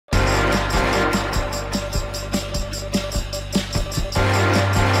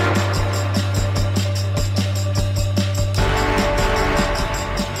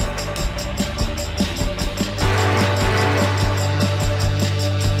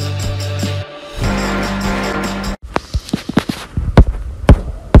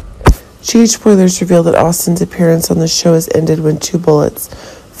GH spoilers reveal that Austin's appearance on the show has ended when 2 bullets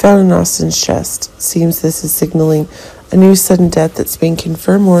found in Austin's chest. Seems this is signaling a new sudden death that's being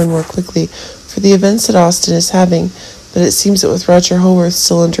confirmed more and more quickly for the events that Austin is having, but it seems that with Roger Howarth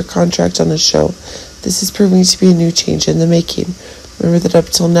still under contract on the show, this is proving to be a new change in the making. Remember that up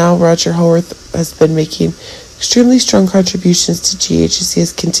till now, Roger Howarth has been making extremely strong contributions to GH as he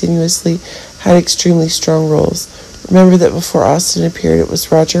has continuously had extremely strong roles. Remember that before Austin appeared, it was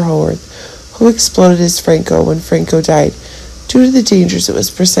Roger Howarth who exploded as Franco when Franco died. Due to the dangers, it was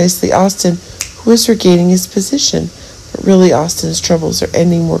precisely Austin who was regaining his position. But really, Austin's troubles are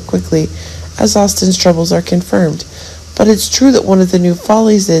ending more quickly as Austin's troubles are confirmed. But it's true that one of the new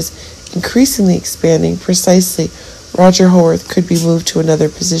follies is increasingly expanding. Precisely, Roger Howarth could be moved to another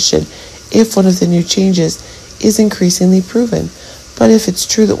position if one of the new changes is increasingly proven. But if it's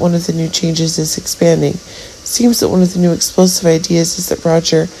true that one of the new changes is expanding, it seems that one of the new explosive ideas is that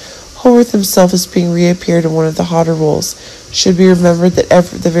Roger Howarth himself is being reappeared in one of the hotter roles. Should be remembered that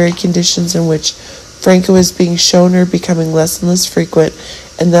the very conditions in which Franco is being shown are becoming less and less frequent,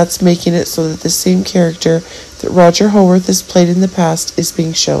 and that's making it so that the same character that Roger Howarth has played in the past is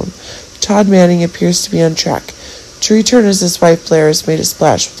being shown. Todd Manning appears to be on track to return as his wife Blair has made a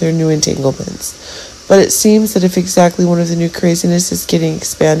splash with their new entanglements. But it seems that if exactly one of the new craziness is getting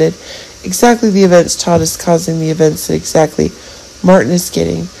expanded, exactly the events Todd is causing the events that exactly Martin is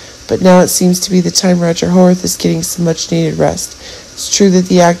getting. But now it seems to be the time Roger Howarth is getting some much-needed rest. It's true that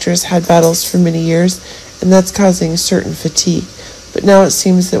the actor has had battles for many years, and that's causing a certain fatigue. But now it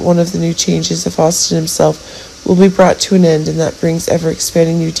seems that one of the new changes of Austin himself will be brought to an end, and that brings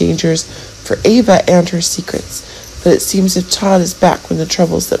ever-expanding new dangers for Ava and her secrets. But it seems if Todd is back when the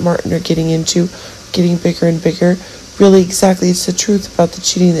troubles that Martin are getting into are getting bigger and bigger, really exactly it's the truth about the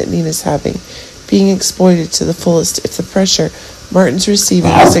cheating that Nina's having, being exploited to the fullest if the pressure Martin's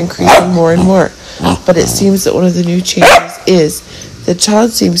receiving is increasing more and more. But it seems that one of the new changes is that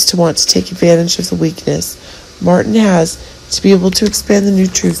Todd seems to want to take advantage of the weakness Martin has to be able to expand the new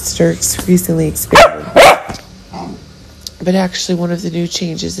truths that are increasingly expanding. But actually one of the new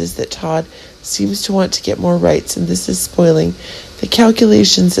changes is that Todd seems to want to get more rights, and this is spoiling the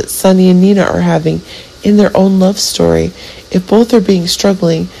calculations that Sonny and Nina are having in their own love story. If both are being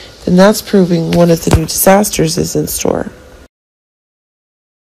struggling, then that's proving one of the new disasters is in store.